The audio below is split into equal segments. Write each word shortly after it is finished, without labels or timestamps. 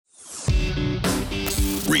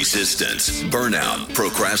Resistance, burnout,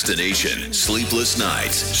 procrastination, sleepless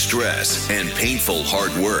nights, stress, and painful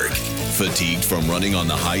hard work. Fatigued from running on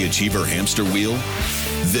the high achiever hamster wheel?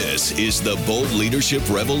 This is the Bold Leadership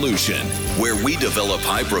Revolution, where we develop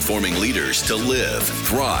high-performing leaders to live,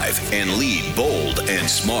 thrive, and lead bold and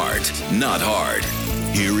smart, not hard.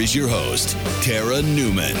 Here is your host, Tara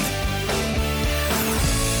Newman.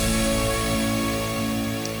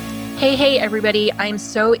 Hey, everybody. I'm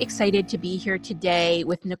so excited to be here today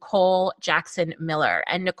with Nicole Jackson Miller.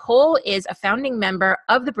 And Nicole is a founding member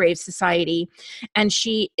of the Brave Society, and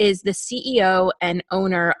she is the CEO and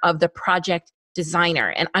owner of the Project Designer.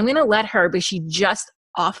 And I'm going to let her, but she just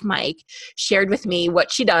off mic shared with me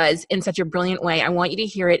what she does in such a brilliant way. I want you to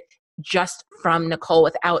hear it just from Nicole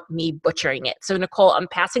without me butchering it. So Nicole, I'm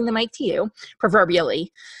passing the mic to you,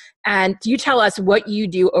 proverbially. And you tell us what you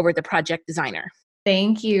do over the Project Designer.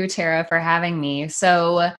 Thank you, Tara, for having me.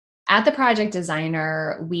 So at the Project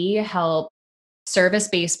Designer, we help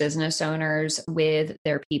service-based business owners with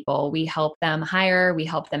their people. We help them hire, we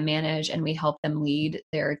help them manage, and we help them lead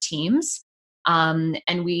their teams. And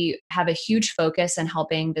we have a huge focus in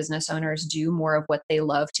helping business owners do more of what they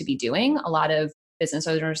love to be doing. A lot of business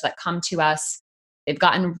owners that come to us, they've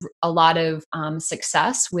gotten a lot of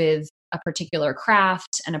success with a particular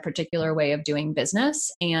craft and a particular way of doing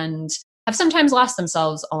business, and have sometimes lost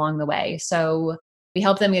themselves along the way. So we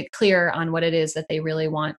help them get clear on what it is that they really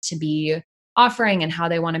want to be offering and how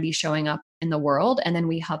they want to be showing up in the world. And then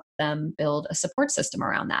we help them build a support system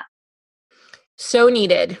around that. So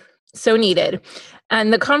needed. So needed.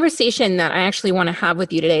 And the conversation that I actually want to have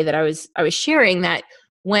with you today that I was sharing that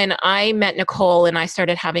when I met Nicole and I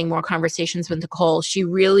started having more conversations with Nicole, she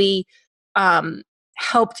really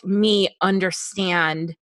helped me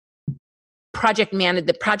understand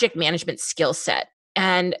the project management skill set.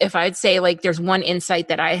 And if I'd say like there's one insight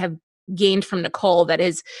that I have gained from Nicole that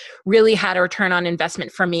has really had a return on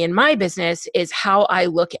investment for me in my business is how I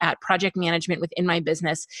look at project management within my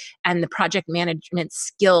business and the project management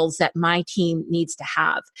skills that my team needs to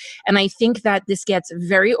have. And I think that this gets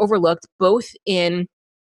very overlooked both in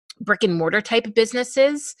brick and mortar type of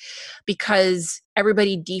businesses because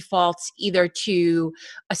everybody defaults either to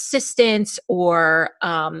assistants or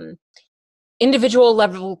individual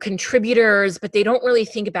level contributors, but they don't really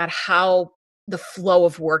think about how the flow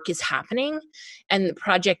of work is happening and the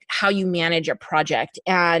project, how you manage a project.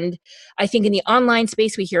 And I think in the online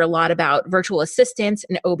space, we hear a lot about virtual assistants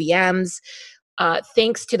and OBMs.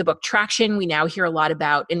 Thanks to the book Traction, we now hear a lot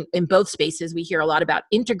about, in both spaces, we hear a lot about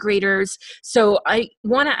integrators. So I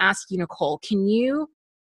want to ask you, Nicole, can you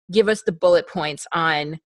give us the bullet points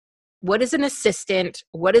on what is an assistant?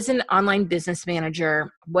 What is an online business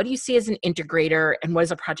manager? What do you see as an integrator? And what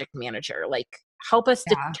is a project manager? Like, help us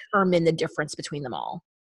determine the difference between them all.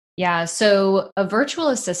 Yeah. So a virtual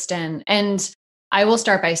assistant, and I will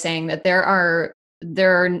start by saying that there's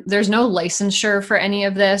no licensure for any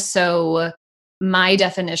of this. So my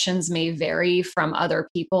definitions may vary from other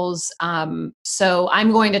people's. So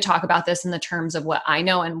I'm going to talk about this in the terms of what I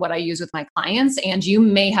know and what I use with my clients. And you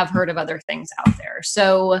may have heard of other things out there.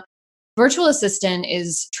 So virtual assistant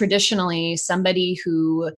is traditionally somebody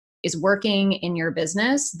who is working in your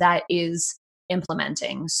business that is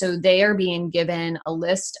implementing. So they are being given a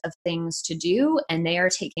list of things to do and they are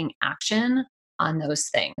taking action on those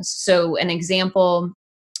things. So an example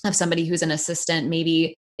of somebody who's an assistant,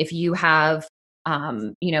 maybe if you have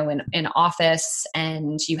an office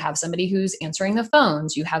and you have somebody who's answering the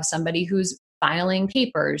phones, you have somebody who's filing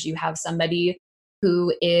papers, you have somebody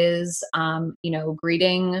who is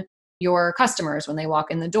greeting your customers when they walk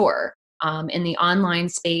in the door. In the online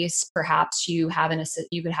space, perhaps you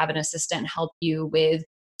could have an assistant help you with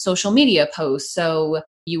social media posts. So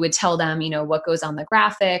you would tell them, what goes on the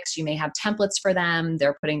graphics. You may have templates for them.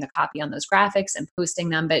 They're putting the copy on those graphics and posting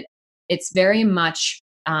them. But it's very much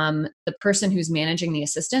the person who's managing the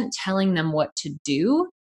assistant telling them what to do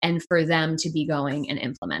and for them to be going and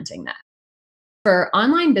implementing that. For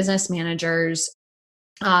online business managers,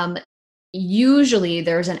 usually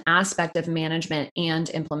there's an aspect of management and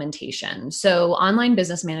implementation. So online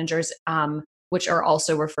business managers, which are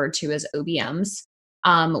also referred to as OBMs,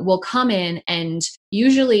 will come in and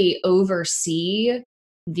usually oversee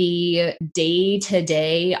the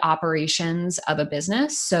day-to-day operations of a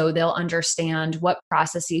business. So they'll understand what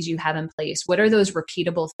processes you have in place. What are those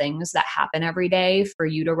repeatable things that happen every day for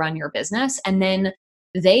you to run your business? And then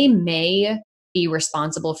they may be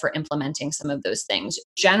responsible for implementing some of those things.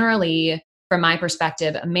 Generally, from my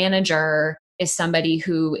perspective, a manager is somebody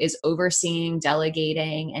who is overseeing,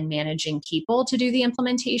 delegating, and managing people to do the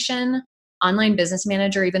implementation. Online business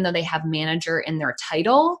manager, even though they have manager in their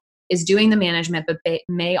title, is doing the management, but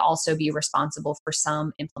may also be responsible for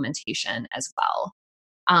some implementation as well.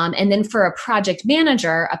 And then for a project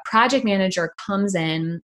manager comes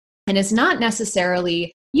in and is not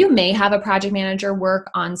necessarily, you may have a project manager work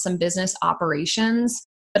on some business operations,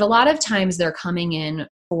 but a lot of times they're coming in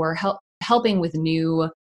for helping with new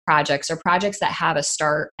projects or projects that have a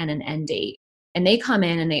start and an end date. And they come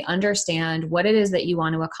in and they understand what it is that you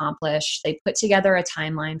want to accomplish. They put together a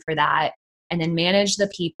timeline for that and then manage the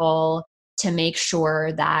people to make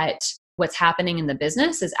sure that what's happening in the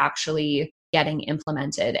business is actually getting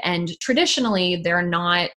implemented. And traditionally, they're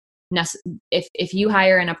not, if you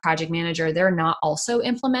hire in a project manager, they're not also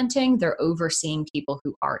implementing, they're overseeing people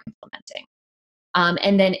who are implementing.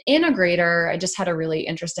 And then integrator, I just had a really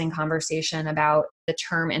interesting conversation about the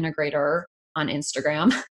term integrator on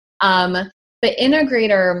Instagram. The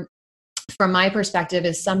integrator, from my perspective,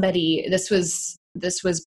 is somebody, this was,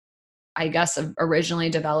 I guess,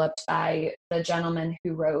 originally developed by the gentleman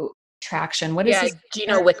who wrote Traction. What is his?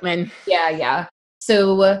 Gino Wickman. Yeah.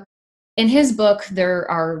 So in his book, there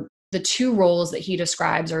are the two roles that he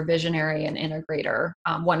describes are visionary and integrator,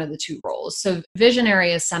 one of the two roles. So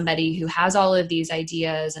visionary is somebody who has all of these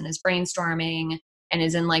ideas and is brainstorming and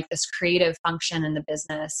is in like this creative function in the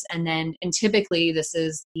business. And typically this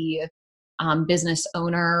is the business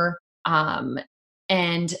owner.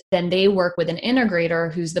 And then they work with an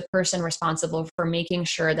integrator who's the person responsible for making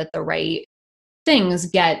sure that the right things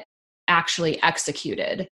get actually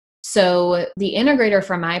executed. So the integrator,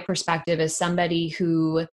 from my perspective, is somebody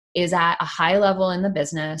who is at a high level in the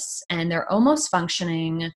business and they're almost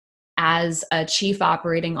functioning as a chief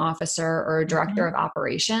operating officer or a director of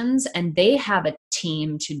operations, and they have a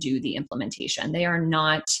team to do the implementation. They are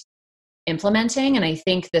not implementing. And I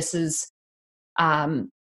think this is,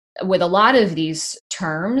 with a lot of these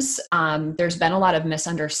terms, there's been a lot of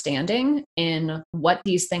misunderstanding in what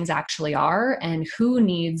these things actually are and who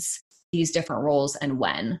needs these different roles and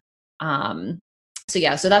when. So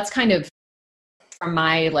that's kind of, from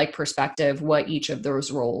my perspective, what each of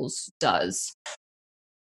those roles does.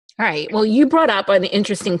 All right. Well, you brought up an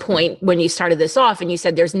interesting point when you started this off and you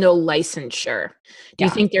said there's no licensure. Do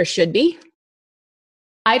you think there should be?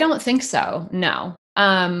 I don't think so. No.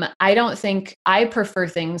 I prefer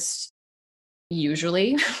things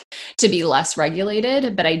usually to be less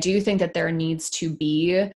regulated, but I do think that there needs to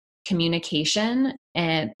be communication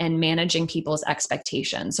and managing people's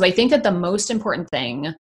expectations. So I think that the most important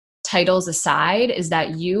thing, titles aside, is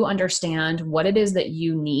that you understand what it is that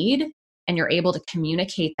you need and you're able to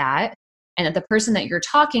communicate that, and that the person that you're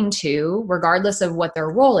talking to, regardless of what their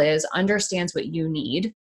role is, understands what you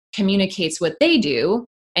need, communicates what they do,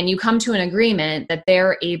 and you come to an agreement that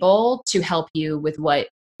they're able to help you with what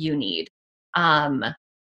you need.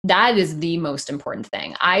 That is the most important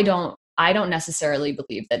thing. I don't necessarily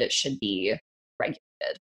believe that it should be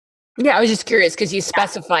regulated. Yeah, I was just curious because you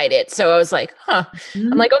specified it. So I was like, I'm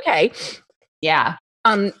like, okay. Yeah.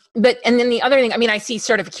 But, and then the other thing, I mean, I see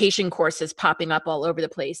certification courses popping up all over the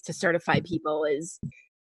place to certify people as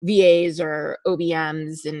VAs or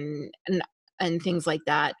OBMs and things like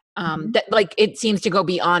that. That it seems to go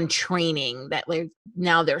beyond training, that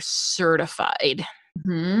now they're certified.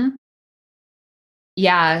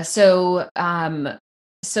 Yeah. So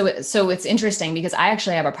it's interesting because I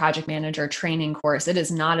actually have a project manager training course. It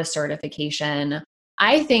is not a certification.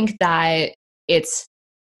 I think that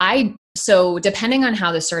so depending on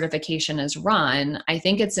how the certification is run, I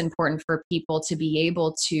think it's important for people to be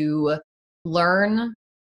able to learn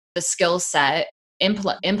the skill set,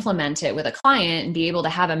 implement it with a client, and be able to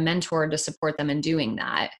have a mentor to support them in doing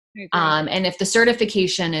that. And if the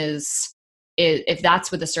certification if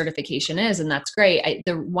that's what the certification is, and that's great.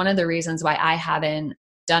 One of the reasons why I haven't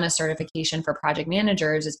done a certification for project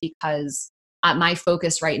managers is because my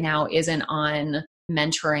focus right now isn't on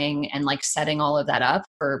mentoring and setting all of that up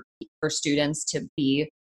for students to be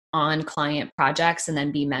on client projects and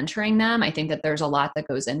then be mentoring them. I think that there's a lot that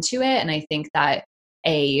goes into it. And I think that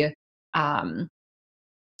an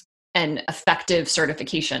effective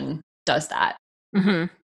certification does that.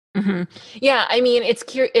 Yeah, I mean,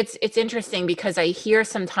 it's interesting because I hear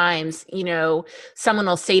sometimes, someone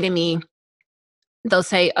will say to me, they'll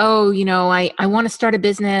say, oh, I want to start a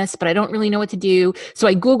business, but I don't really know what to do. So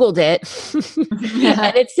I Googled it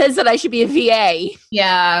and it says that I should be a VA.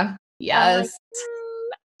 Yeah. Yes.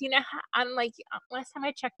 I'm like, last time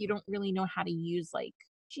I checked, you don't really know how to use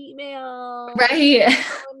Gmail. Right.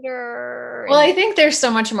 Calendar. Well, I think there's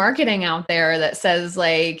so much marketing out there that says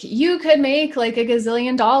you could make $1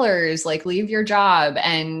 gazillion, leave your job.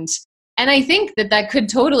 And I think that could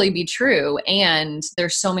totally be true. And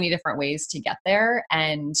there's so many different ways to get there.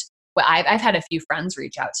 And well, I've had a few friends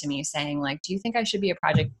reach out to me saying like, do you think I should be a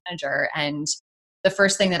project manager? And the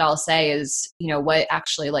first thing that I'll say is, what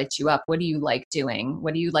actually lights you up? What do you like doing?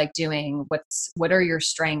 What do you like doing? What are your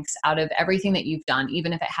strengths out of everything that you've done,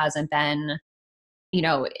 even if it hasn't been,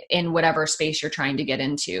 in whatever space you're trying to get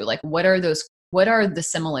into? Like, what are the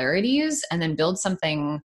similarities? And then build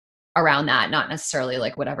something around that, not necessarily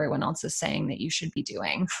like what everyone else is saying that you should be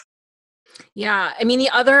doing. Yeah. I mean, the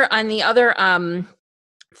other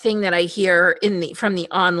thing that I hear from the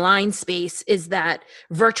online space is that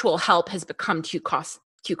virtual help has become too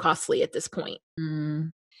costly at this point.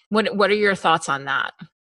 Mm. What are your thoughts on that?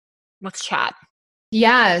 Let's chat.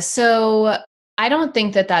 Yeah. So I don't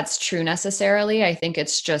think that that's true necessarily. I think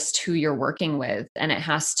it's just who you're working with, and it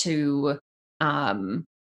has to,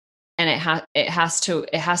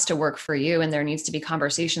 it has to work for you. And there needs to be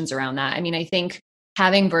conversations around that. I mean, I think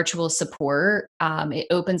having virtual support, it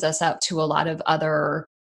opens us up to a lot of other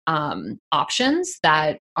options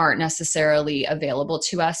that aren't necessarily available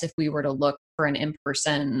to us if we were to look for an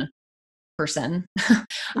in-person person.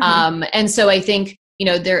 Mm-hmm. And so I think,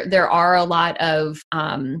 there are a lot of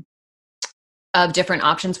different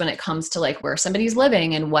options when it comes to like where somebody's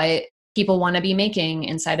living and what people want to be making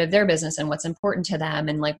inside of their business and what's important to them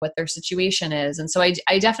and like what their situation is. And so I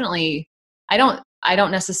definitely, I don't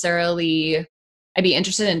necessarily, I'd be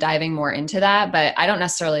interested in diving more into that, but I don't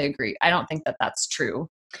necessarily agree. I don't think that that's true.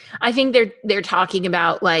 I think they're talking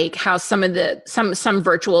about like how some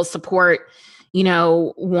virtual support,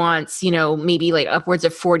 wants, maybe like upwards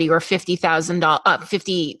of $40,000 or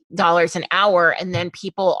 $50 an hour. And then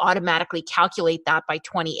people automatically calculate that by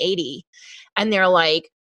 2080. And they're like,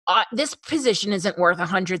 this position isn't worth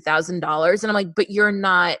 $100,000. And I'm like, but you're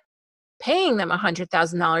not paying them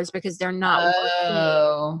 $100,000 because they're not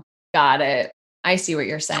working. Got it. I see what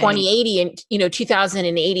you're saying. 2080 and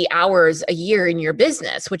 2080 hours a year in your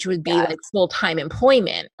business, which would be like full-time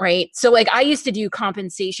employment, right? So like I used to do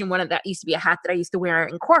compensation. One of that used to be a hat that I used to wear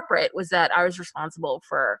in corporate, was that I was responsible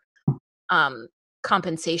for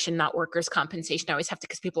compensation, not workers' compensation. I always have to,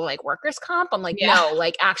 because people are like, workers' comp? I'm like, no,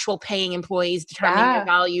 like actual paying employees, determining their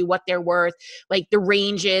value, what they're worth, like the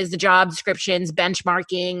ranges, the job descriptions,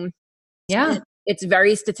 benchmarking. Yeah. It's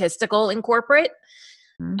very statistical in corporate.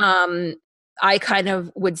 Mm-hmm. I kind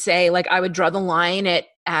of would say, like, I would draw the line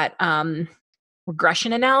at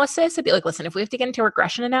regression analysis. I'd be like, listen, if we have to get into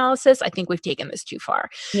regression analysis, I think we've taken this too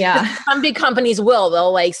far. Yeah. Some big companies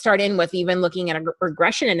they'll like start in with even looking at a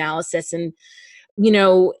regression analysis. And,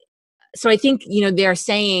 so I think, they're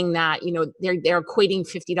saying that, they're equating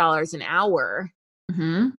 $50 an hour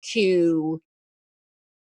mm-hmm. to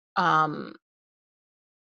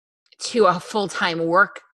a full-time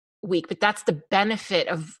work week. But that's the benefit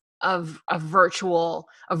of virtual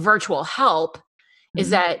help, mm-hmm.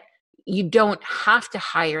 is that you don't have to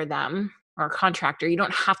hire them, or a contractor. You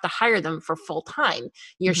don't have to hire them for full time.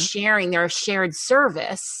 You're mm-hmm. sharing their shared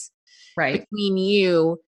service between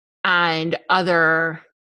you and other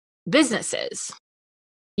businesses.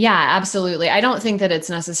 Yeah, absolutely. I don't think that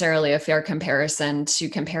it's necessarily a fair comparison to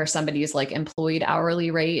compare somebody's like employed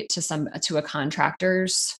hourly rate to a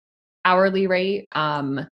contractor's hourly rate.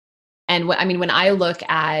 And when I look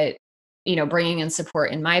at, bringing in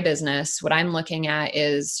support in my business, what I'm looking at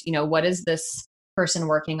is, what is this person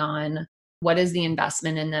working on? What is the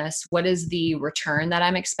investment in this? What is the return that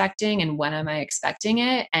I'm expecting? And when am I expecting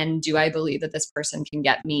it? And do I believe that this person can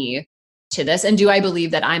get me to this? And do I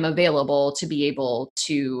believe that I'm available to be able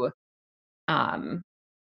to,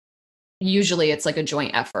 usually it's like a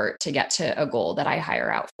joint effort to get to a goal that I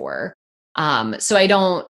hire out for. So I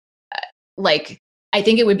don't I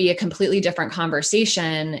think it would be a completely different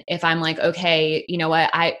conversation if I'm like, okay, you know what,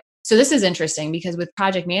 so this is interesting because with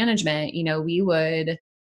project management, we would,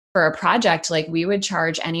 for a project, like we would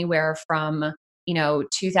charge anywhere from,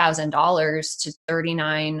 $2,000 to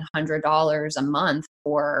 $3,900 a month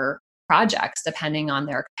for projects, depending on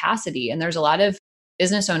their capacity. And there's a lot of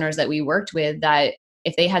business owners that we worked with that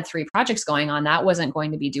if they had 3 projects going on, that wasn't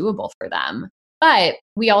going to be doable for them. But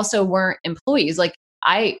we also weren't employees. Like,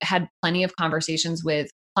 I had plenty of conversations with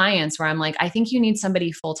clients where I'm like, I think you need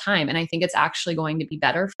somebody full time. And I think it's actually going to be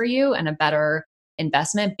better for you and a better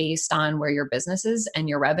investment based on where your business is and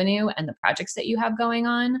your revenue and the projects that you have going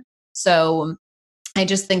on. So I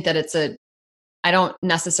just think that I don't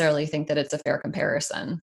necessarily think that it's a fair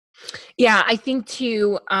comparison. Yeah, I think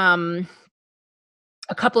too, a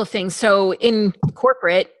couple of things. So in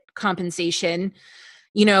corporate compensation,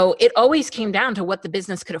 it always came down to what the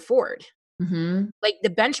business could afford. Mm-hmm. Like the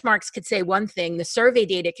benchmarks could say one thing, the survey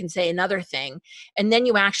data can say another thing. And then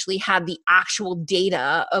you actually have the actual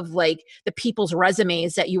data of like the people's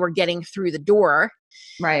resumes that you were getting through the door.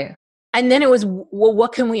 Right. And then it was, well,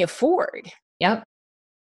 what can we afford? Yep.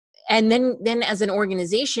 And then as an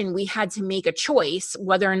organization, we had to make a choice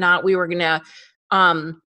whether or not we were going to,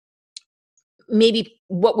 maybe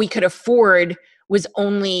what we could afford was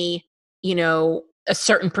only, a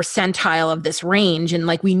certain percentile of this range. And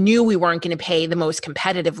like, we knew we weren't going to pay the most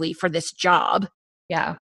competitively for this job.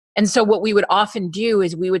 Yeah. And so what we would often do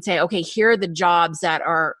is we would say, okay, here are the jobs that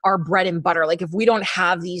are our bread and butter. Like if we don't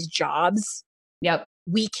have these jobs, yep,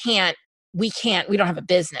 we don't have a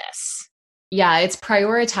business. Yeah. It's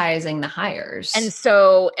prioritizing the hires. And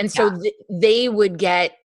so they would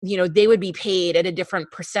get, they would be paid at a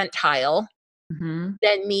different percentile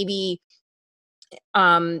than maybe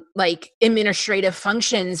like administrative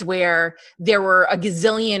functions where there were a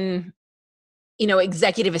gazillion,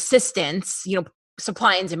 executive assistants,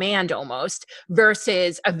 supply and demand almost,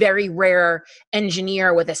 versus a very rare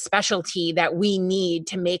engineer with a specialty that we need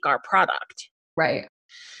to make our product. Right.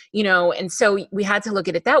 And so we had to look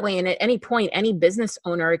at it that way. And at any point, any business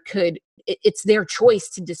owner it's their choice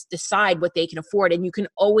to just decide what they can afford. And you can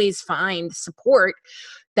always find support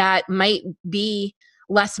that might be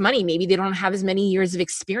less money. Maybe they don't have as many years of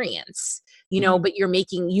experience, but you're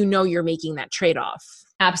making that trade-off.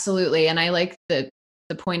 Absolutely. And I like the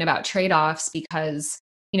point about trade-offs because,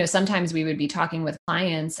 sometimes we would be talking with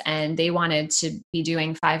clients and they wanted to be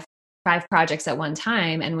doing five projects at one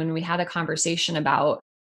time. And when we had a conversation about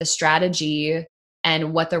the strategy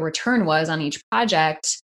and what the return was on each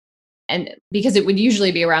project, and because it would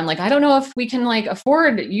usually be around like, I don't know if we can like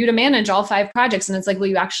afford you to manage all 5 projects. And it's like, well,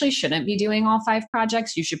 you actually shouldn't be doing all 5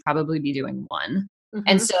 projects. You should probably be doing one.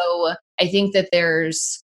 And so I think that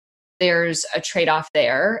there's a trade-off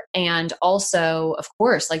there. And also, of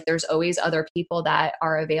course, like there's always other people that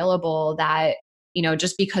are available that,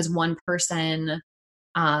 just because one person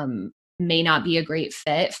may not be a great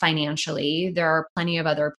fit financially, there are plenty of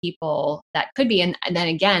other people that could be. And then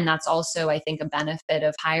again, that's also, I think, a benefit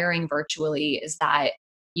of hiring virtually is that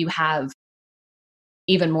you have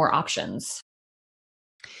even more options.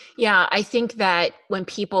 Yeah, I think that when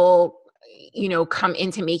people, come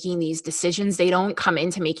into making these decisions, they don't come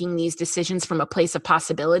into making these decisions from a place of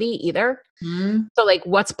possibility either. So like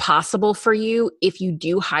what's possible for you if you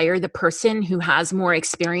do hire the person who has more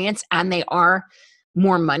experience and they are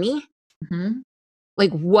more money?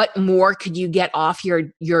 Like what more could you get off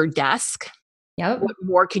your desk? Yep. What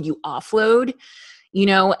more could you offload?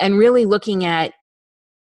 And really looking at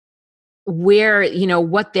where,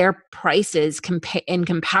 what their price is in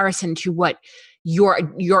comparison to what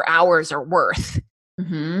your hours are worth.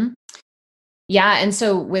 Yeah. And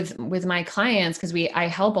so with my clients, because I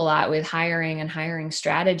help a lot with hiring and hiring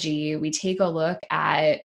strategy, we take a look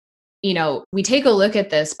at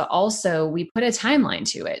this, but also we put a timeline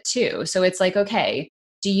to it too. So it's like, okay,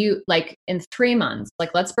 do you like in 3 months,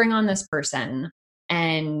 like let's bring on this person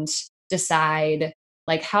and decide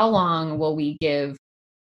like how long will we give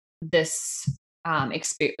this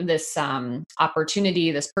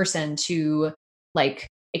opportunity, this person to like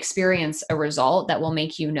experience a result that will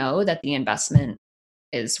make that the investment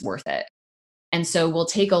is worth it. And so we'll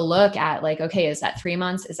take a look at like, okay, is that 3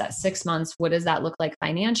 months? Is that 6 months? What does that look like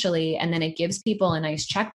financially? And then it gives people a nice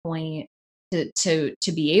checkpoint to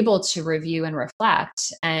be able to review and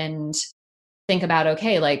reflect and think about,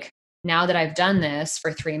 okay, like now that I've done this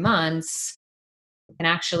for 3 months, I can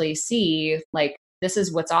actually see like, this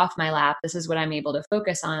is what's off my lap. This is what I'm able to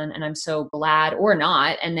focus on. And I'm so glad or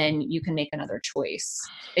not. And then you can make another choice.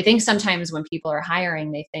 I think sometimes when people are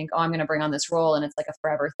hiring, they think, oh, I'm going to bring on this role and it's like a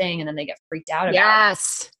forever thing. And then they get freaked out about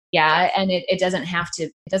it. Yeah. And it doesn't have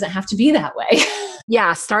to be that way.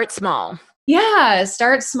 Yeah. Start small. Yeah.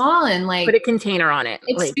 Start small and like put a container on it.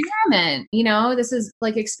 Experiment, this is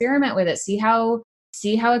like experiment with it. See how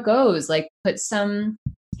it goes. Like put some,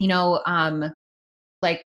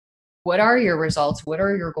 like, what are your results? What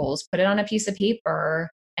are your goals? Put it on a piece of paper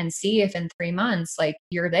and see if in 3 months, like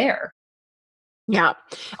you're there. Yeah.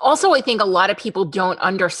 Also, I think a lot of people don't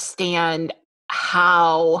understand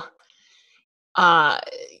how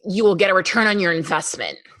you will get a return on your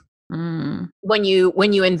investment when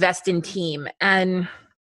you invest in team. And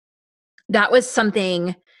that was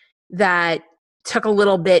something that took a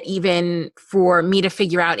little bit even for me to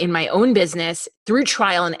figure out in my own business through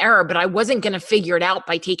trial and error, but I wasn't going to figure it out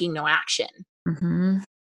by taking no action.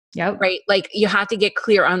 Yep. Right. Like you have to get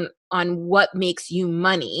clear on what makes you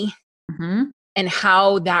money and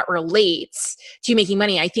how that relates to making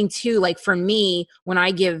money. I think too, like for me, when I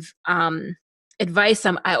give advice,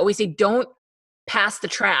 I always say, don't pass the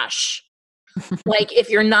trash. Like if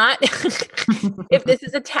you're not, if this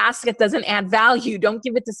is a task that doesn't add value, don't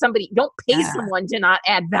give it to somebody. Don't pay someone to not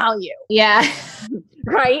add value. Yeah.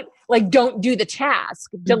 Right. like, don't do the task,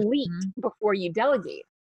 delete Mhm. before you delegate.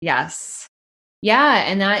 Yes. Yeah.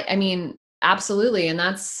 And that, I mean, absolutely. And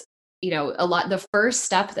that's, the first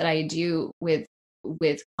step that I do with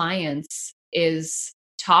clients is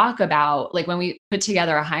talk about, like, when we put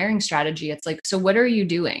together a hiring strategy, it's like, so what are you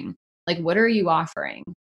doing? Like, what are you offering?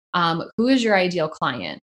 Who is your ideal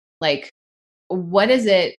client? Like, what is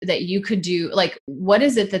it that you could do? Like, what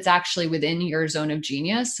is it that's actually within your zone of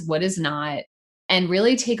genius? What is not? And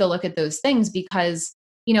really take a look at those things, because,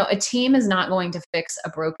 a team is not going to fix a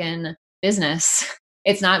broken business.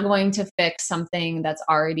 It's not going to fix something that's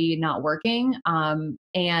already not working.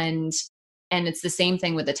 And it's the same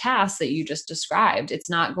thing with the task that you just described. It's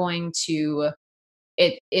not going to,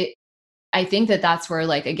 it I think that that's where,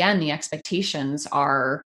 like, again, the expectations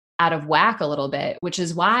are out of whack a little bit, which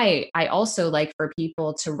is why I also like for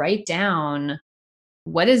people to write down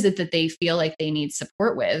what is it that they feel like they need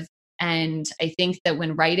support with. And I think that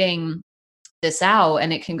when writing this out,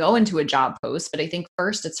 and it can go into a job post, but I think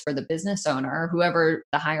first it's for the business owner, whoever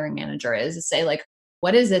the hiring manager is, to say, like,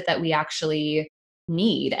 what is it that we actually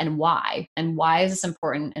need, and why? And why is this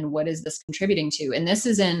important? And what is this contributing to? And this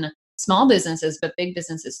is in small businesses, but big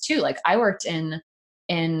businesses too. Like, I worked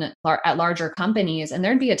at larger companies, and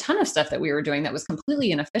there'd be a ton of stuff that we were doing that was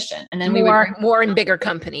completely inefficient. And then we would bring More in bigger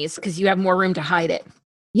companies because you have more room to hide it.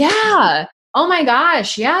 yeah. Oh my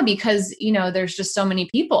gosh. Yeah. Because, there's just so many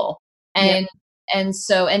people. Yep. And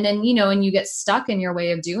then, and you get stuck in your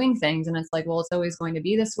way of doing things. And it's like, well, it's always going to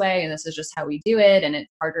be this way. And this is just how we do it. And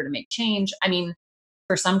it's harder to make change. I mean,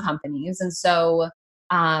 for some companies. And so,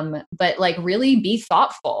 but like, really be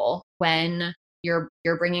thoughtful when you're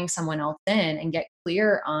bringing someone else in, and get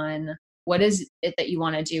clear on what is it that you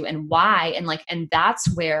want to do and why. And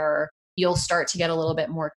that's where you'll start to get a little bit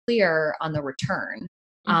more clear on the return.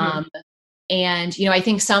 Mm-hmm. And I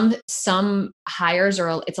think some hires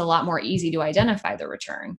it's a lot more easy to identify the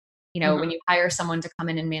return. Mm-hmm. When you hire someone to come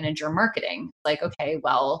in and manage your marketing, like, okay,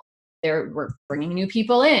 well, we're bringing new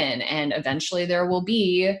people in, and eventually there will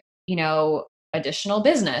be, additional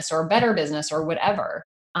business or better business or whatever.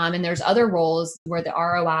 And there's other roles where the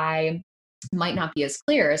ROI might not be as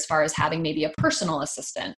clear, as far as having maybe a personal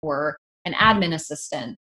assistant or an admin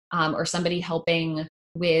assistant, or somebody helping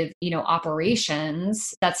with,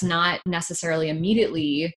 operations that's not necessarily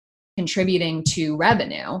immediately contributing to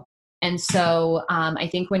revenue. And so I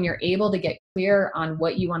think when you're able to get clear on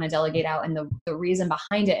what you want to delegate out, and the reason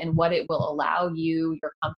behind it, and what it will allow your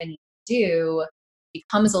company to do,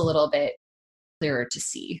 becomes a little bit clearer to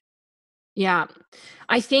see. Yeah.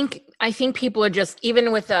 I think people are just,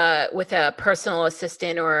 even with a personal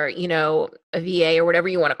assistant, or, a VA or whatever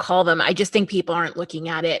you want to call them, I just think people aren't looking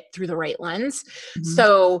at it through the right lens. Mhm.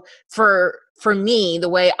 So for me, the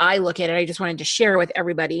way I look at it, I just wanted to share with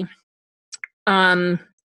everybody. I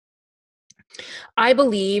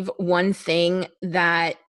believe one thing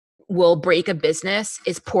that will break a business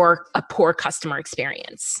is a poor customer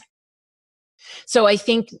experience. So I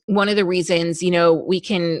think one of the reasons, we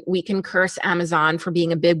can curse Amazon for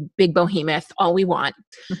being a big behemoth all we want,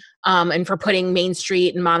 and for putting Main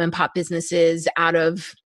Street and mom and pop businesses out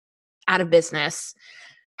of business.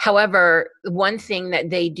 However, one thing that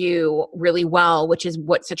they do really well, which is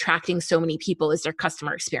what's attracting so many people, is their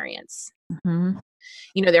customer experience. Mm-hmm.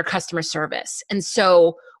 Their customer service. And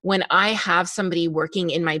so when I have somebody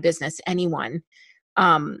working in my business, anyone,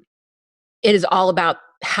 it is all about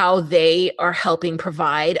how they are helping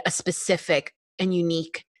provide a specific and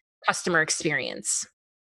unique customer experience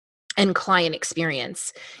and client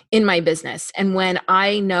experience in my business. And when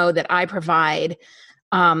I know that I provide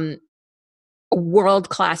a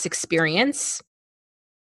world-class experience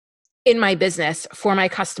in my business for my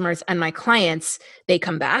customers and my clients, they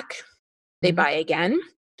come back, they buy again,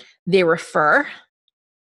 they refer.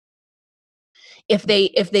 If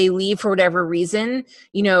they leave for whatever reason,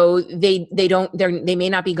 they may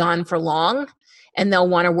not be gone for long, and they'll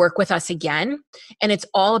want to work with us again. And it's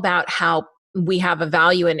all about how we have a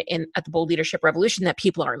value in at the Bold Leadership Revolution, that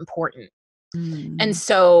people are important. Mm-hmm. And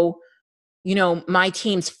so, my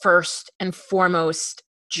team's first and foremost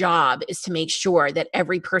job is to make sure that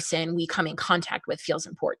every person we come in contact with feels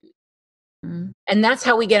important. Mm-hmm. And that's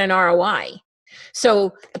how we get an ROI.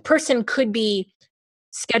 So the person could be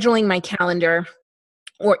scheduling my calendar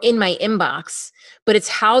or in my inbox, but it's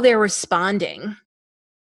how they're responding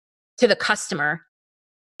to the customer.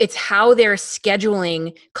 It's how they're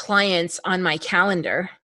scheduling clients on my calendar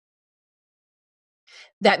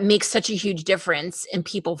that makes such a huge difference in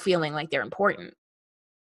people feeling like they're important.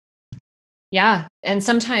 Yeah. And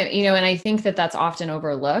sometimes, and I think that that's often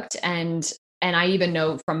overlooked. And I even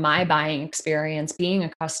know from my buying experience, being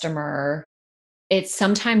a customer, it's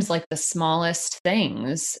sometimes like the smallest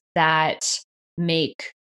things that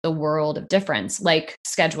make the world of difference, like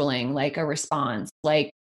scheduling, like a response,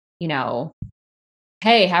 like,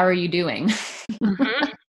 hey, how are you doing? Mm-hmm.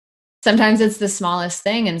 Sometimes it's the smallest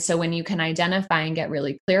thing. And so when you can identify and get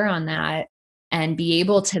really clear on that and be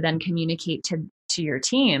able to then communicate to your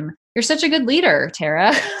team, you're such a good leader,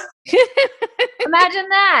 Tara. Imagine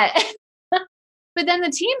that. But then the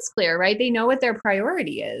team's clear, right? They know what their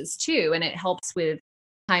priority is too. And it helps with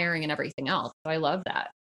hiring and everything else. So I love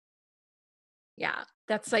that. Yeah,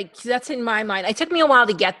 that's in my mind. It took me a while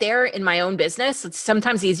to get there in my own business. It's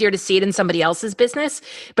sometimes easier to see it in somebody else's business.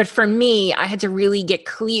 But for me, I had to really get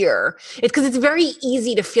clear. It's because it's very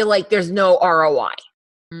easy to feel like there's no ROI.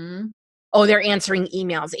 Mm-hmm. Oh, they're answering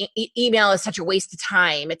emails. Email is such a waste of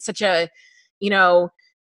time. It's such a, you know,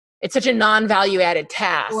 it's such a non-value added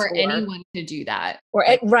task. Or anyone could do that.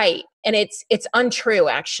 Right. And it's untrue,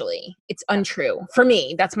 actually. It's untrue. For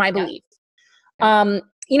me, that's my belief. I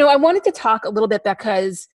wanted to talk a little bit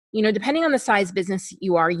because, depending on the size business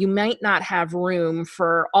you are, you might not have room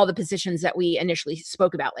for all the positions that we initially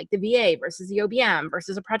spoke about, like the VA versus the OBM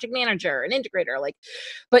versus a project manager, an integrator.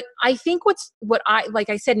 But I think like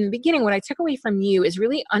I said in the beginning, what I took away from you is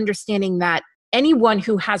really understanding that anyone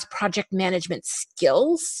who has project management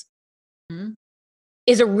skills Mm-hmm.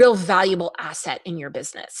 is a real valuable asset in your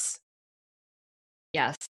business.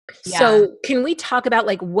 Yes. So can we talk about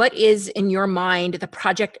what is in your mind the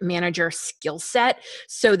project manager skill set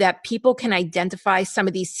so that people can identify some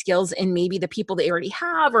of these skills in maybe the people they already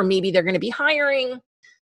have, or maybe they're going to be hiring?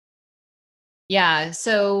 Yeah.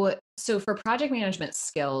 So for project management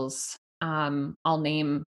skills, I'll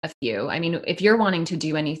name a few. I mean, if you're wanting to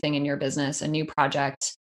do anything in your business, a new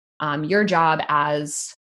project, your job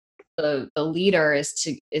as the leader is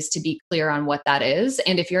to be clear on what that is.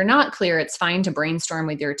 And if you're not clear, it's fine to brainstorm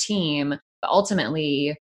with your team, but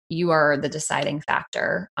ultimately you are the deciding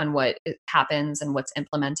factor on what happens and what's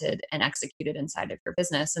implemented and executed inside of your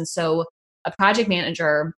business. And so a project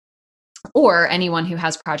manager or anyone who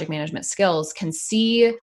has project management skills can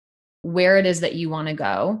see where it is that you want to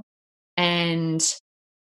go and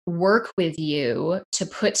work with you to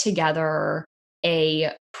put together a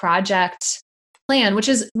project plan, which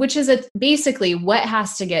is basically what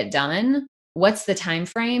has to get done, what's the time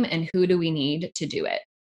frame, and who do we need to do it.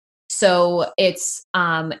 So it's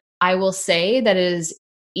I will say that it is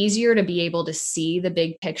easier to be able to see the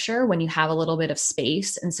big picture when you have a little bit of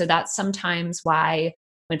space. And so that's sometimes why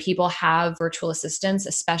when people have virtual assistants,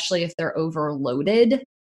 especially if they're overloaded,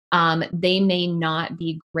 they may not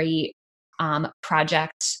be great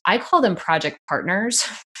I call them project partners.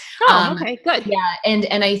 Oh, okay, good. Yeah.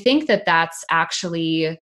 And I think that that's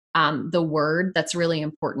actually the word that's really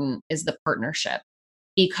important is the partnership,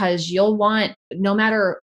 because you'll want, no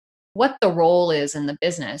matter what the role is in the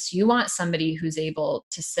business, you want somebody who's able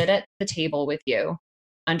to sit at the table with you,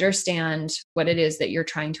 understand what it is that you're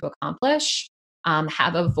trying to accomplish,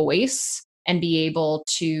 have a voice, and be able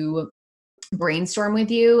to brainstorm with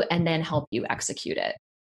you and then help you execute it.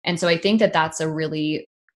 And so I think that that's a really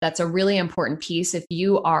important piece. If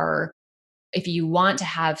you want to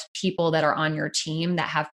have people that are on your team that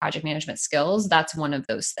have project management skills, that's one of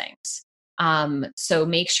those things. So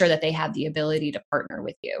make sure that they have the ability to partner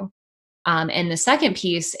with you. And the second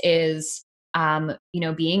piece is,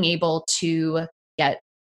 being able to get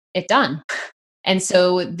it done. And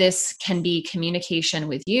so this can be communication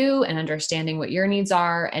with you and understanding what your needs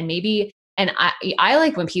are. And I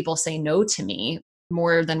like when people say no to me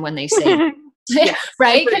more than when they say, Yes,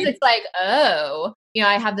 right? Because it's like, oh,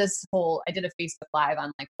 I did a Facebook Live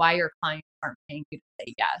on why your clients aren't paying you to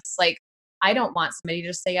say yes. I don't want somebody to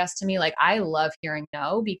just say yes to me. I love hearing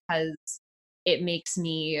no because it makes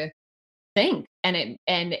me think and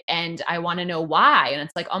I want to know why. And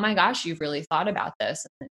it's like, oh my gosh, you've really thought about this.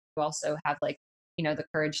 And you also have the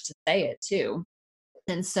courage to say it too.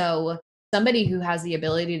 And so somebody who has the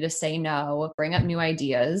ability to say no, bring up new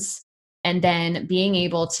ideas, and then being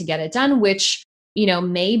able to get it done, which,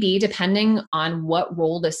 maybe depending on what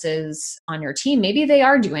role this is on your team, maybe they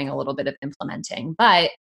are doing a little bit of implementing,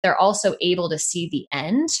 but they're also able to see the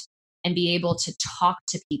end and be able to talk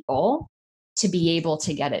to people to be able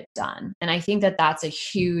to get it done. And I think that that's a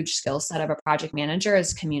huge skill set of a project manager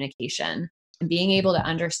is communication and being able to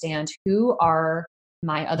understand who are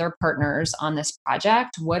my other partners on this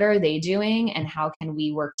project, what are they doing, and how can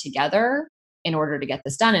we work together in order to get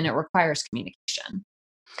this done? And it requires communication.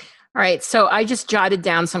 All right. So I just jotted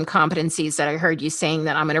down some competencies that I heard you saying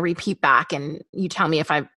that I'm going to repeat back, and you tell me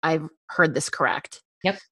if I've heard this correct.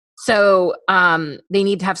 Yep. So they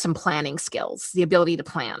need to have some planning skills, the ability to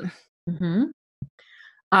plan. Mm-hmm.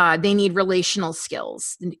 They need relational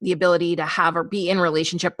skills, the ability to have or be in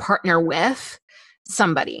relationship, partner with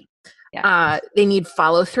somebody. Yeah. They need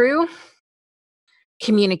follow through,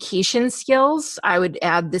 communication skills. I would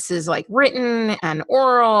add this is like written and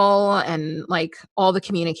oral and like all the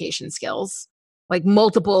communication skills, like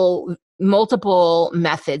multiple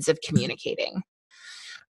methods of communicating.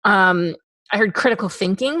 I heard critical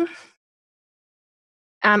thinking.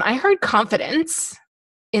 I heard confidence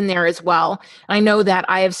in there as well. I know that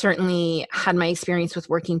I have certainly had my experience with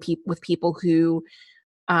working with people who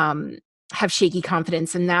have shaky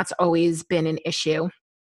confidence, and that's always been an issue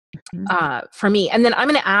for me. And then I'm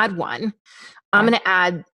going to add one. I'm going to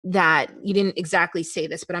add that you didn't exactly say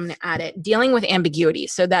this, but I'm going to add it. Dealing with ambiguity.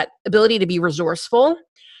 So that ability to be resourceful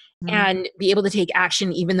and be able to take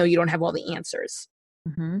action even though you don't have all the answers.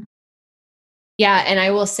 Yeah. And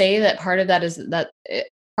I will say that part of that is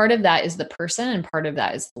the person and part of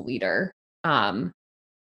that is the leader.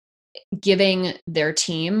 Giving their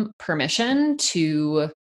team permission to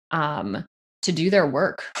do their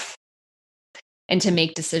work and to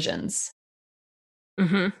make decisions.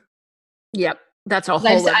 Yep. That's a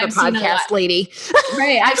whole other podcast, lady.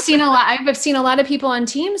 Right. I've seen a lot of people on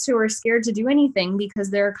teams who are scared to do anything because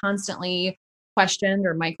they're constantly questioned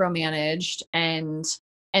or micromanaged. And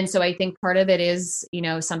so I think part of it is,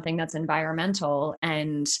 something that's environmental,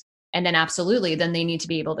 and then absolutely, then they need to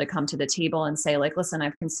be able to come to the table and say, like, listen,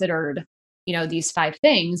 I've considered, these 5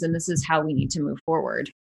 things, and this is how we need to move forward.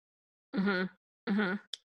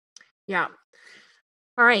 Yeah.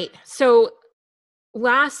 All right. So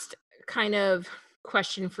last kind of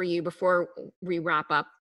question for you before we wrap up,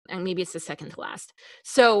 and maybe it's the second to last.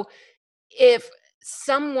 So if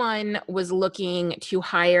someone was looking to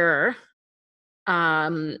hire,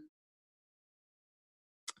 let's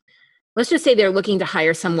just say they're looking to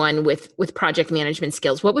hire someone with project management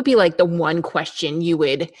skills, what would be like the one question you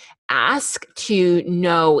would ask to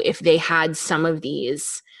know if they had some of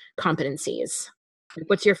these competencies?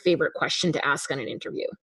 What's your favorite question to ask on an interview?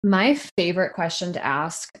 My favorite question to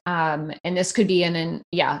ask, and this could be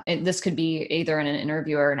this could be either in an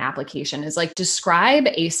interview or an application, is like, describe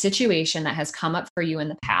a situation that has come up for you in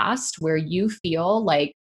the past where you feel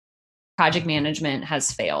like project management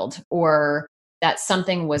has failed, or that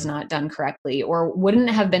something was not done correctly, or wouldn't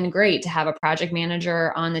it have been great to have a project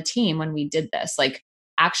manager on the team when we did this. Like,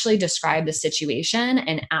 actually describe the situation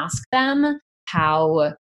and ask them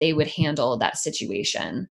how they would handle that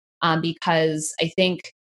situation. Because I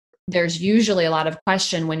think there's usually a lot of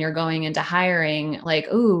question when you're going into hiring, like,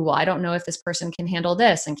 oh, well, I don't know if this person can handle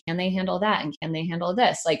this, and can they handle that, and can they handle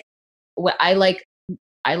this? Like, what I like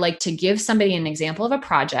to give somebody an example of a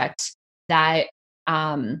project that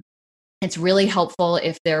it's really helpful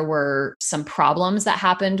if there were some problems that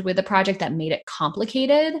happened with the project that made it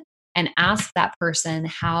complicated, and ask that person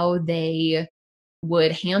how they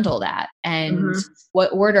would handle that and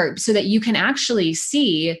what order, so that you can actually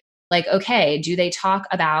see, like, okay, do they talk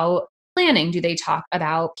about planning? Do they talk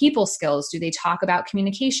about people skills? Do they talk about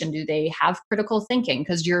communication? Do they have critical thinking?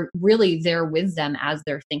 Because you're really there with them as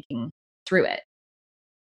they're thinking through it.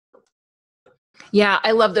 Yeah,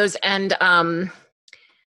 I love those. And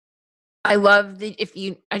I love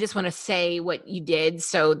I just want to say what you did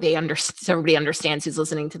so so everybody understands who's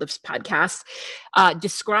listening to this podcast.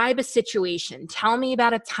 Describe a situation. Tell me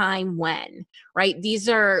about a time when, right? These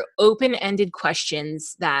are open-ended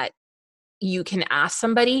questions that you can ask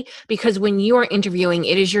somebody, because when you are interviewing,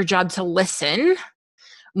 it is your job to listen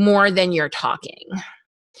more than you're talking.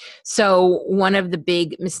 So one of the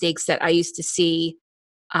big mistakes that I used to see,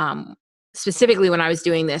 specifically when I was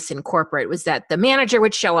doing this in corporate, was that the manager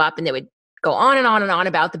would show up and they would go on and on and on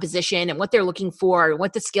about the position and what they're looking for and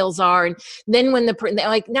what the skills are. And then when they're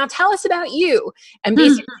like, now tell us about you. And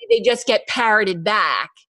basically they just get parroted back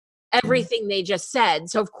everything they just said.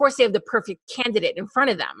 So of course they have the perfect candidate in front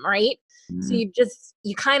of them, right? So you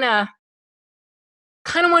kind of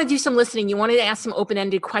want to do some listening. You want to ask some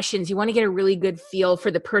open-ended questions. You want to get a really good feel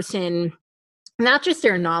for the person, not just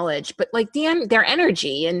their knowledge, but like their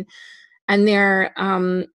energy and their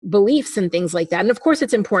beliefs and things like that. And of course,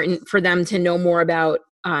 it's important for them to know more about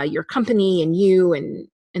your company and you and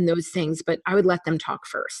those things. But I would let them talk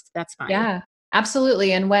first. That's fine. Yeah,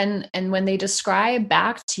 absolutely. And when they describe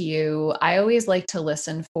back to you, I always like to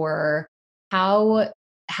listen for how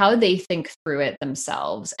they think through it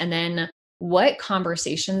themselves, and then what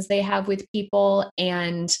conversations they have with people.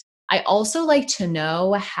 And I also like to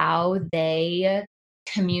know how they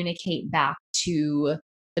communicate back to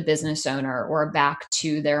the business owner or back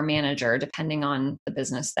to their manager, depending on the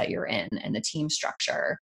business that you're in and the team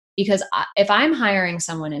structure. Because if I'm hiring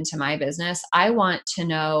someone into my business, I want to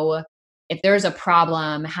know if there's a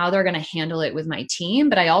problem, how they're going to handle it with my team.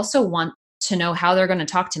 But I also want to know how they're going to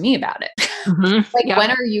talk to me about it. Like, when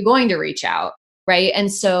are you going to reach out? Right.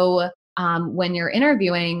 And so when you're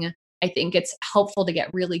interviewing, I think it's helpful to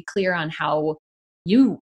get really clear on how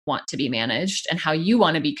you want to be managed and how you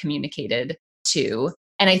want to be communicated to.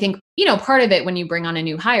 And I think, part of it when you bring on a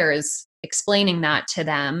new hire is explaining that to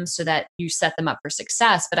them so that you set them up for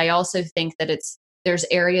success. But I also think that there's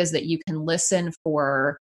areas that you can listen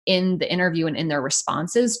for in the interview and in their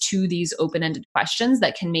responses to these open-ended questions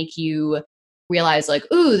that can make you realize, like,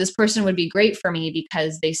 ooh, this person would be great for me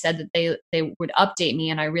because they said that they would update me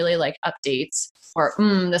and I really like updates. Or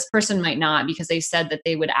this person might not because they said that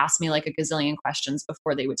they would ask me like a gazillion questions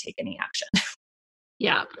before they would take any action.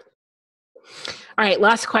 Yeah. All right.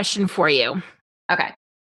 Last question for you. Okay.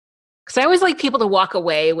 Because I always like people to walk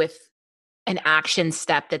away with an action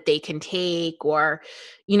step that they can take, or,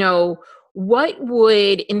 what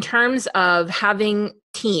would, in terms of having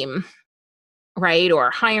team, right, or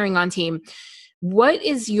hiring on team, what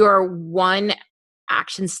is your one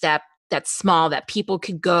action step that's small that people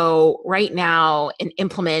could go right now and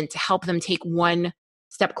implement to help them take one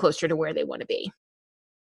step closer to where they want to be?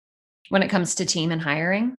 When it comes to team and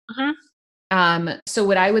hiring? Uh-huh. So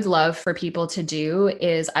what I would love for people to do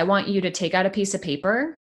is I want you to take out a piece of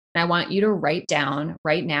paper and I want you to write down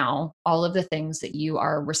right now all of the things that you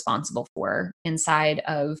are responsible for inside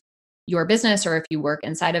of your business, or if you work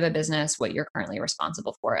inside of a business, what you're currently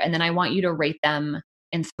responsible for. And then I want you to rate them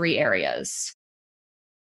in 3 areas.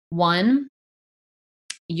 1,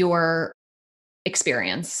 your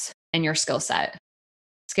experience and your skill set,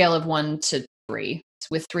 scale of 1 to 3,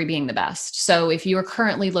 with 3 being the best. So if you are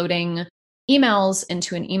currently loading emails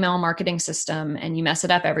into an email marketing system and you mess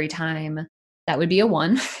it up every time, that would be a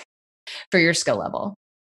 1 for your skill level.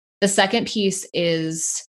 The second piece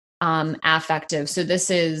is affective. So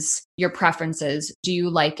this is your preferences. Do you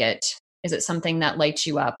like it? Is it something that lights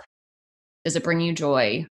you up? Does it bring you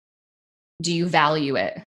joy? Do you value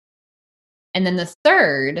it? And then the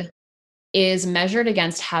third is measured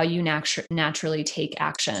against how you naturally take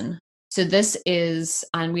action. So this is,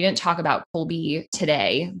 and we didn't talk about Kolbe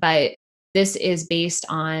today, but this is based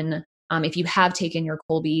on, if you have taken your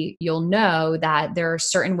Kolbe, you'll know that there are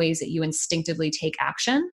certain ways that you instinctively take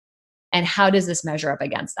action. And how does this measure up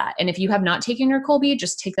against that? And if you have not taken your Kolbe,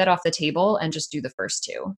 just take that off the table and just do the first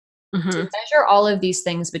 2. Mm-hmm. To measure all of these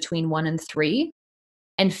things between 1 and 3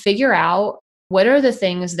 and figure out what are the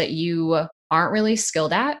things that you aren't really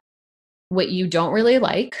skilled at, what you don't really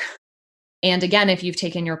like. And again, if you've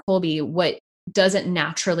taken your Kolbe, what doesn't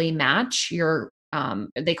naturally match your,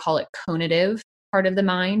 they call it conative part of the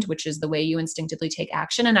mind, which is the way you instinctively take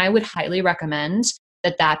action. And I would highly recommend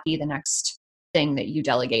that be the next thing that you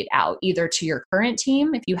delegate out, either to your current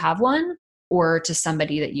team, if you have one, or to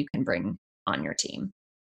somebody that you can bring on your team.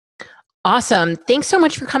 Awesome. Thanks so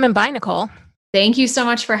much for coming by, Nicole. Thank you so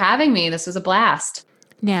much for having me. This was a blast.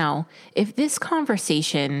 Now, if this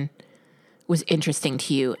conversation was interesting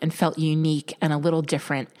to you and felt unique and a little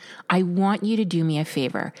different, I want you to do me a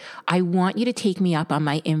favor. I want you to take me up on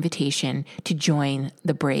my invitation to join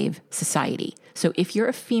the Brave Society. So if you're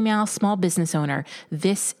a female small business owner,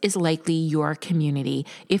 this is likely your community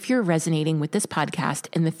if you're resonating with this podcast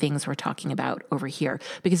and the things we're talking about over here,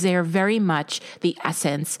 because they are very much the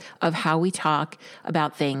essence of how we talk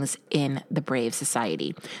about things in the Brave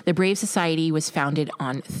Society. The Brave Society was founded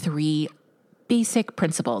on 3 basic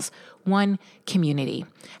principles. 1, community.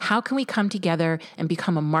 How can we come together and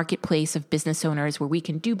become a marketplace of business owners where we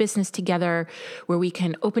can do business together, where we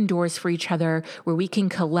can open doors for each other, where we can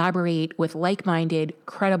collaborate with like-minded,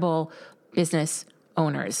 credible business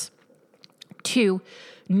owners? 2,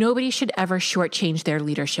 nobody should ever shortchange their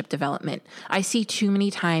leadership development. I see too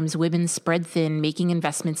many times women spread thin, making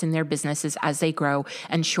investments in their businesses as they grow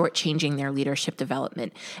and shortchanging their leadership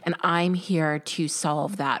development. And I'm here to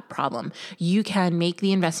solve that problem. You can make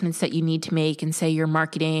the investments that you need to make in, say, your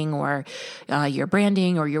marketing or your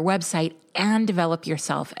branding or your website, and develop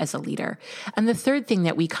yourself as a leader. And the third thing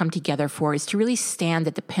that we come together for is to really stand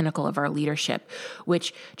at the pinnacle of our leadership,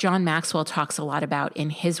 which John Maxwell talks a lot about in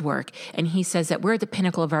his work. And he says that we're at the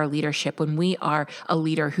pinnacle of our leadership when we are a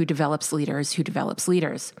leader who develops leaders who develops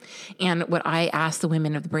leaders. And what I ask the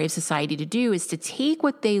women of the Brave Society to do is to take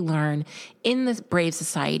what they learn in the Brave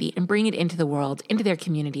Society and bring it into the world, into their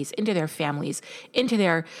communities, into their families, to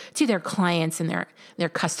their clients and their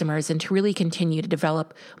customers, and to really continue to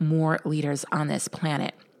develop more leaders on this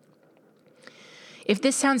planet. If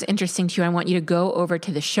this sounds interesting to you, I want you to go over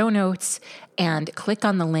to the show notes and click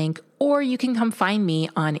on the link, or you can come find me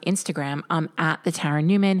on Instagram. I'm at the Tara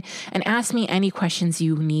Newman, and ask me any questions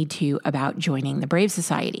you need to about joining the Brave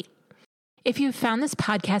Society. If you've found this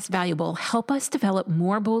podcast valuable, help us develop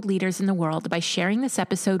more bold leaders in the world by sharing this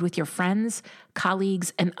episode with your friends,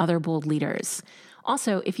 colleagues, and other bold leaders.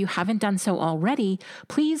 Also, if you haven't done so already,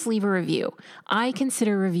 please leave a review. I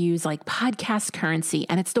consider reviews like podcast currency,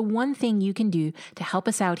 and it's the one thing you can do to help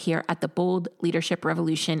us out here at the Bold Leadership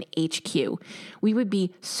Revolution HQ. We would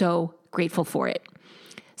be so grateful for it.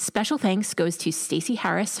 Special thanks goes to Stacey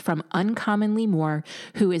Harris from Uncommonly More,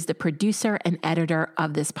 who is the producer and editor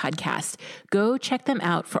of this podcast. Go check them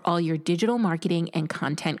out for all your digital marketing and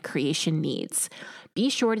content creation needs. Be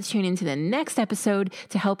sure to tune into the next episode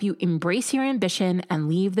to help you embrace your ambition and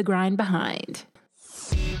leave the grind behind.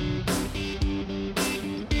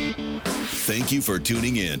 Thank you for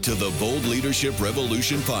tuning in to the Bold Leadership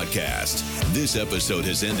Revolution podcast. This episode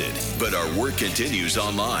has ended, but our work continues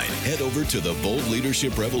online. Head over to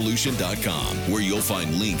theboldleadershiprevolution.com, where you'll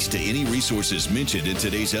find links to any resources mentioned in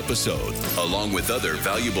today's episode, along with other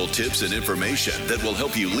valuable tips and information that will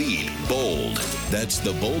help you lead bold. That's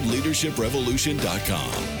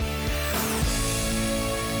theboldleadershiprevolution.com.